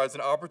 provides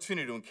an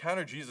opportunity to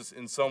encounter Jesus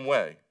in some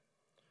way.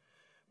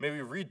 May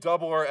we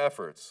redouble our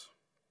efforts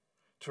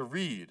to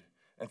read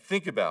and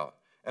think about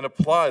and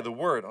apply the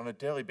Word on a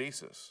daily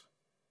basis.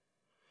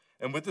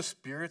 And with the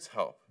Spirit's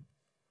help,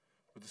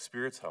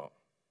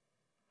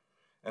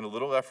 and a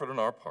little effort on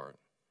our part,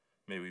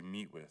 may we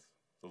meet with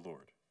the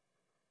Lord.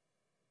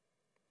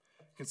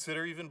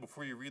 Consider, even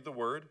before you read the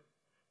Word,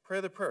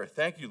 pray the prayer.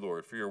 Thank you,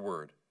 Lord, for your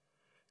Word.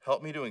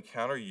 Help me to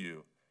encounter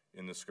you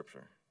in the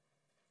Scripture.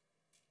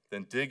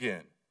 Then dig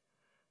in,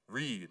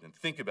 read, and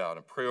think about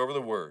and pray over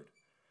the Word,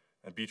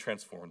 and be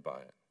transformed by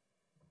it.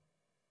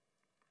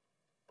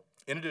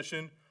 In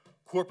addition,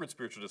 corporate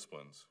spiritual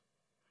disciplines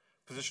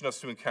position us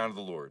to encounter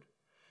the Lord.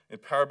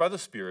 Empowered by the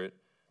Spirit,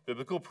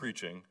 biblical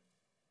preaching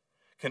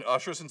can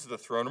usher us into the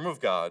throne room of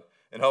God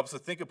and help us to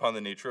think upon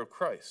the nature of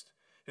Christ,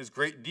 his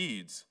great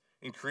deeds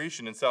in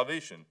creation and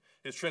salvation,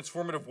 his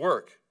transformative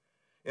work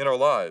in our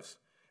lives,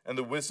 and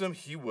the wisdom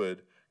he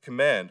would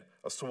command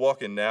us to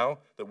walk in now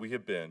that we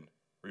have been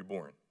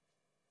reborn.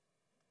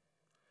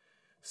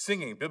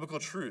 Singing biblical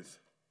truth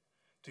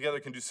together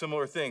can do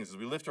similar things as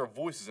we lift our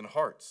voices and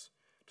hearts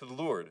to the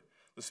Lord.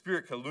 The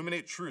Spirit can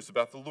illuminate truths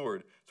about the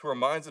Lord to our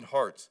minds and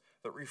hearts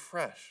that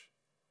refresh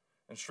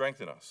and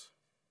strengthen us.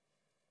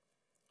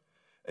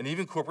 And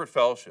even corporate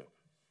fellowship,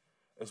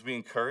 as we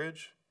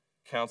encourage,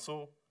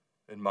 counsel,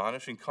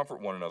 admonish, and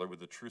comfort one another with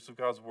the truths of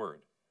God's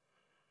Word,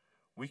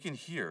 we can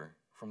hear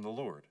from the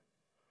Lord,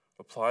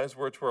 apply his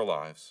Word to our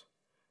lives,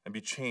 and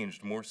be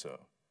changed more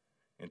so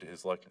into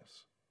his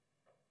likeness.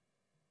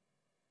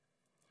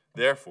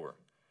 Therefore,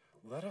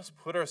 let us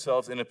put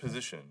ourselves in a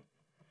position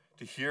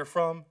to hear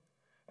from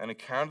and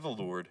encounter the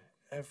Lord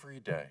every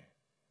day.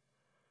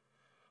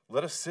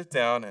 Let us sit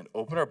down and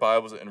open our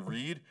Bibles and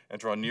read and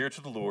draw near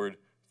to the Lord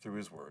through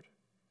his Word.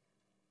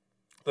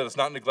 Let us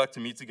not neglect to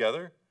meet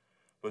together,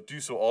 but do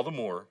so all the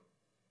more.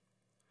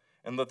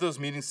 And let those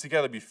meetings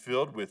together be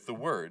filled with the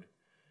Word,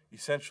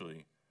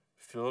 essentially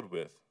filled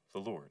with the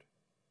Lord.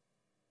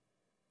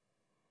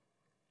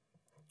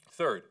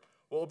 Third,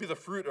 what will be the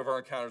fruit of our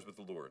encounters with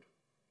the Lord?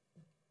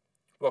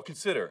 Well,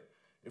 consider,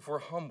 if we're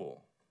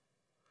humble,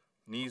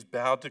 knees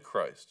bowed to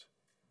Christ,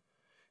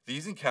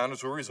 these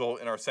encounters will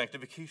result in our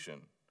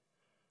sanctification,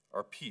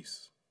 our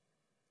peace,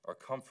 our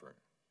comfort,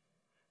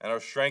 and our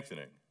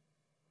strengthening.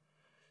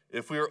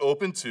 If we are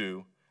open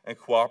to and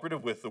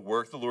cooperative with the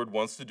work the Lord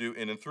wants to do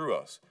in and through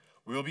us,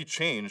 we will be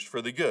changed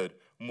for the good,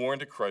 more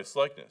into Christ's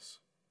likeness.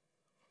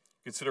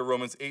 Consider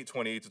Romans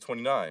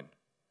 8:28-29.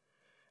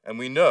 And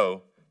we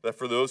know that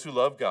for those who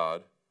love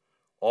God,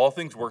 all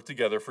things work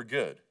together for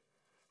good,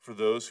 for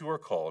those who are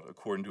called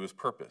according to his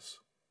purpose.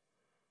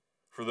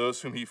 For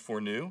those whom he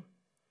foreknew,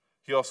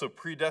 he also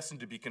predestined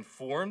to be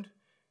conformed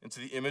into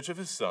the image of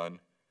his Son,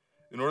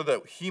 in order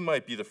that he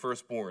might be the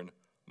firstborn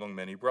among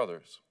many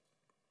brothers.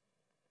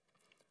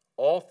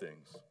 All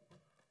things,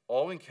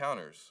 all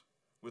encounters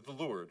with the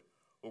Lord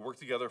will work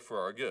together for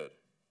our good,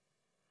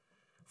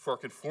 for our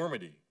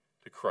conformity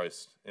to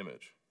Christ's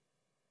image.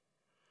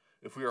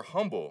 If we are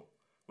humble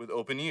with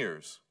open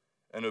ears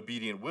and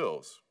obedient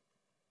wills,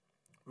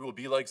 we will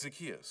be like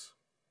Zacchaeus.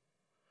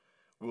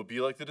 We will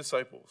be like the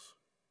disciples,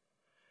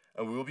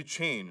 and we will be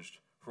changed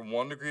from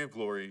one degree of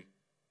glory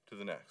to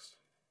the next,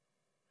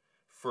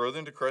 further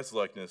into Christ's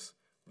likeness,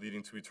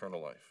 leading to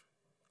eternal life.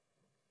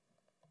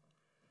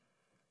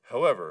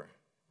 However,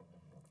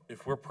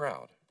 if we're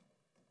proud,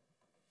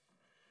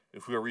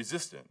 if we are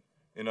resistant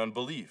in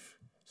unbelief,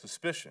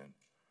 suspicion,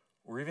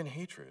 or even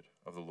hatred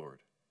of the Lord,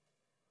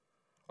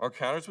 our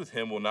encounters with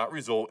him will not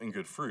result in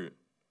good fruit.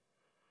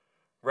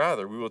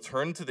 Rather, we will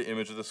turn to the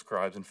image of the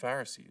scribes and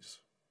Pharisees,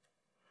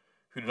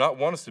 who do not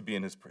want to be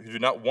in his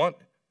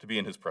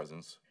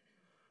presence,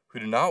 who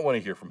do not want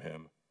to hear from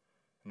him,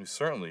 and who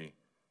certainly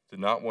did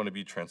not want to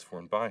be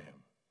transformed by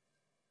him.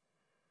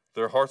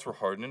 Their hearts were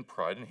hardened in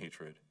pride and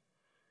hatred,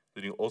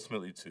 leading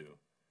ultimately to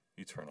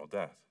eternal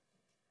death.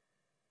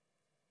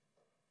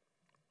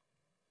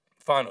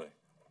 Finally,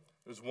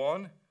 there's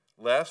one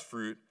last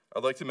fruit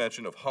I'd like to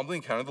mention of humbly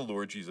encountering the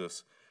Lord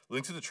Jesus,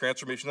 linked to the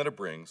transformation that it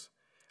brings,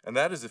 and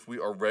that is if we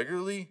are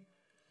regularly,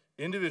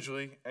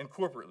 individually, and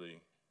corporately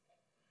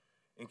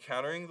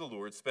encountering the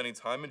Lord, spending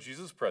time in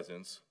Jesus'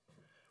 presence.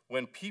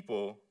 When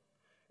people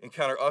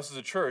encounter us as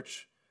a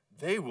church,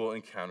 they will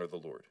encounter the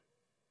Lord.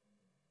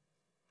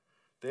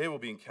 They will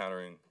be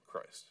encountering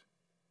Christ.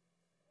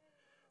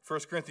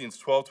 1 Corinthians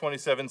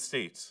 12:27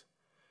 states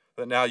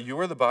that now you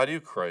are the body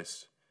of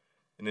Christ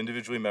and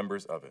individually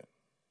members of it.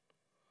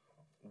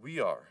 We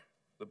are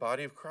the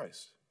body of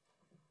Christ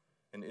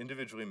and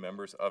individually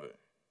members of it.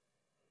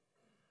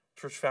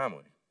 Church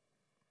family,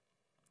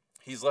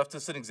 he's left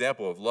us an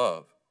example of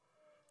love,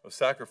 of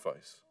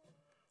sacrifice,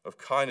 of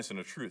kindness and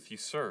of truth. He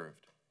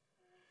served,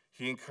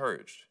 he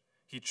encouraged,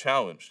 he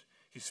challenged,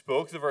 he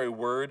spoke the very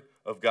word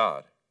of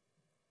God.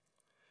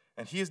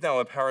 And he is now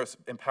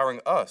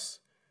empowering us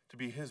to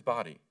be his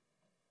body,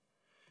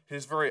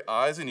 his very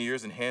eyes and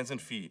ears and hands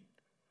and feet.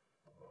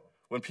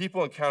 When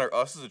people encounter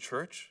us as a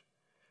church,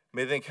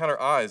 may they encounter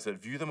eyes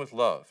that view them with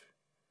love,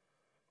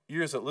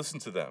 ears that listen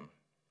to them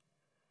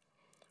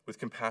with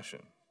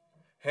compassion,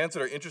 hands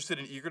that are interested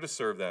and eager to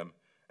serve them,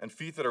 and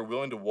feet that are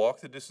willing to walk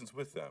the distance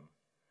with them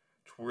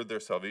toward their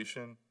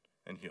salvation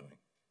and healing.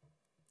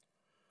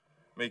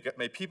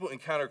 May people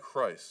encounter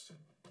Christ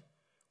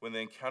when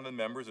they encounter the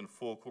members and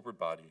full corporate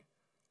body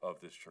of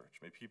this church.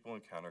 May people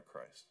encounter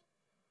Christ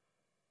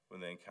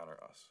when they encounter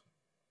us.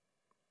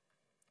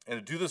 And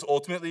to do this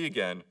ultimately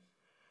again,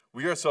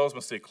 we ourselves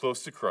must stay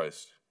close to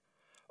Christ,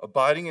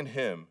 abiding in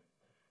him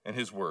and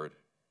his word.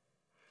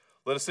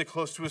 Let us stay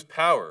close to his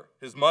power,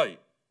 his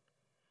might,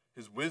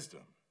 his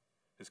wisdom,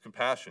 his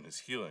compassion, his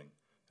healing,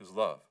 his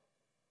love,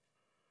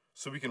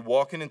 so we can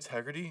walk in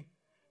integrity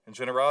and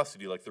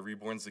generosity like the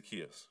reborn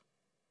Zacchaeus,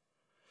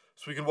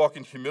 so we can walk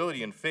in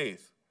humility and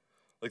faith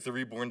like the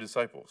reborn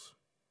disciples.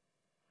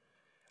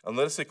 And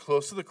let us stay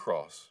close to the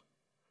cross,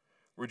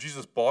 where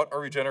Jesus bought our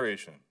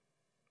regeneration,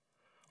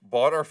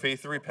 bought our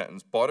faith and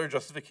repentance, bought our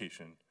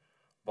justification,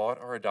 bought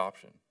our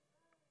adoption,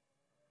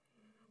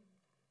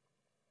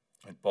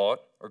 and bought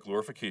our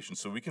glorification,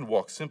 so we can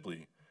walk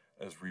simply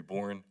as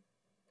reborn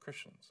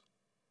Christians,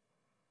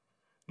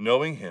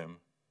 knowing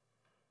him,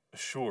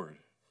 assured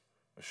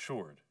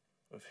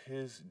of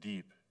his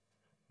deep,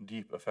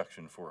 deep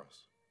affection for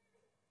us,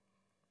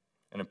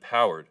 and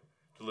empowered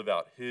to live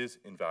out his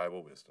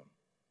invaluable wisdom.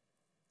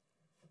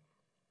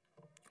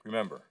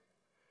 Remember,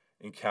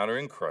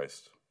 encountering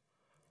Christ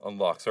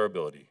unlocks our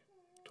ability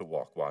to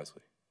walk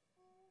wisely.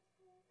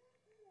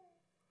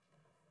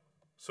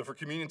 So for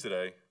communion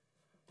today,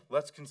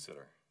 let's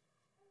consider,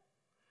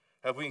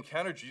 have we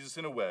encountered Jesus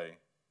in a way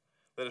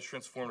that has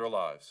transformed our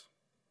lives?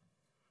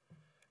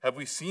 Have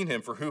we seen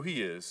him for who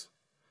he is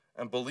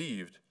and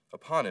believed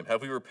upon him?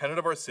 Have we repented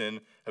of our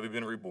sin? Have we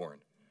been reborn?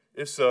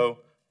 If so,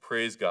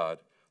 praise God.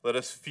 Let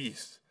us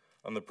feast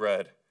on the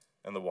bread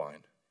and the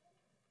wine.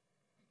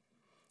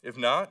 If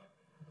not,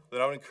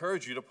 then I would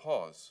encourage you to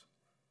pause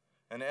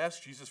and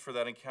ask Jesus for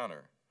that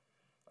encounter.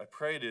 I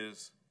pray it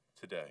is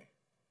today.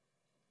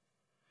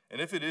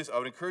 And if it is, I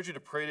would encourage you to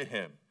pray to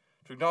him,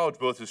 to acknowledge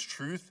both his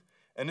truth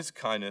and his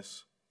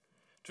kindness,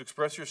 to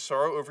express your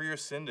sorrow over your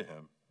sin to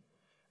him,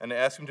 and to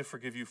ask him to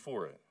forgive you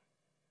for it.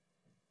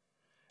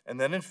 And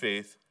then in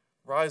faith,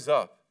 rise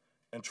up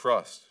and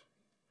trust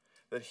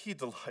that he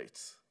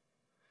delights.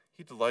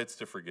 He delights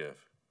to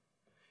forgive.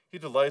 He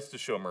delights to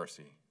show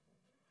mercy.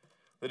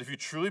 That if you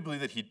truly believe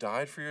that he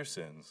died for your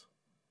sins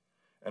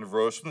and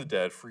rose from the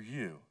dead for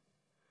you,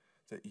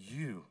 that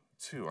you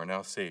too are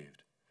now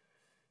saved,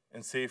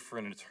 and saved for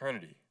an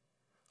eternity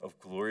of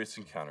glorious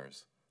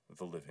encounters with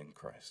the living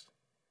Christ.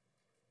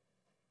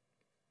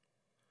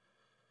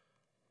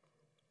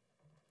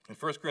 In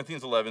 1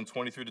 Corinthians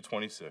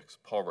 11:23-26,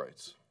 Paul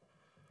writes,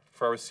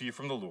 "For I received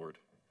from the Lord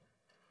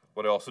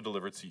what I also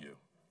delivered to you.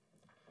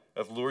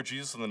 That the Lord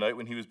Jesus, on the night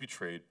when he was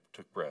betrayed,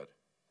 took bread.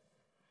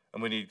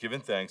 And when he had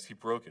given thanks, he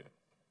broke it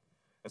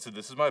and said,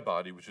 'This is my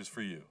body, which is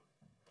for you.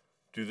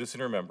 Do this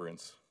in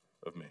remembrance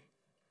of me.'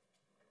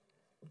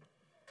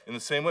 In the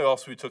same way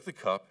also he took the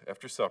cup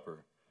after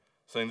supper,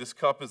 saying, 'This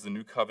cup is the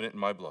new covenant in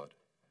my blood.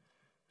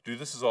 Do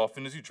this as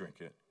often as you drink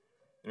it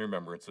in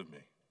remembrance of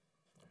me.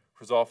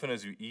 For as often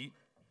as you eat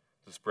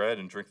this bread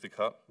and drink the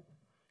cup,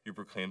 you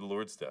proclaim the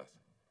Lord's death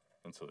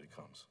until he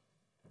comes.'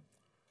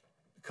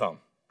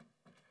 Come,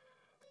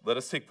 let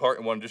us take part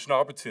in one additional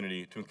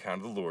opportunity to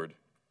encounter the Lord,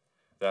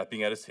 that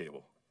being at his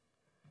table,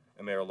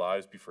 and may our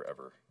lives be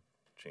forever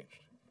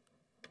changed.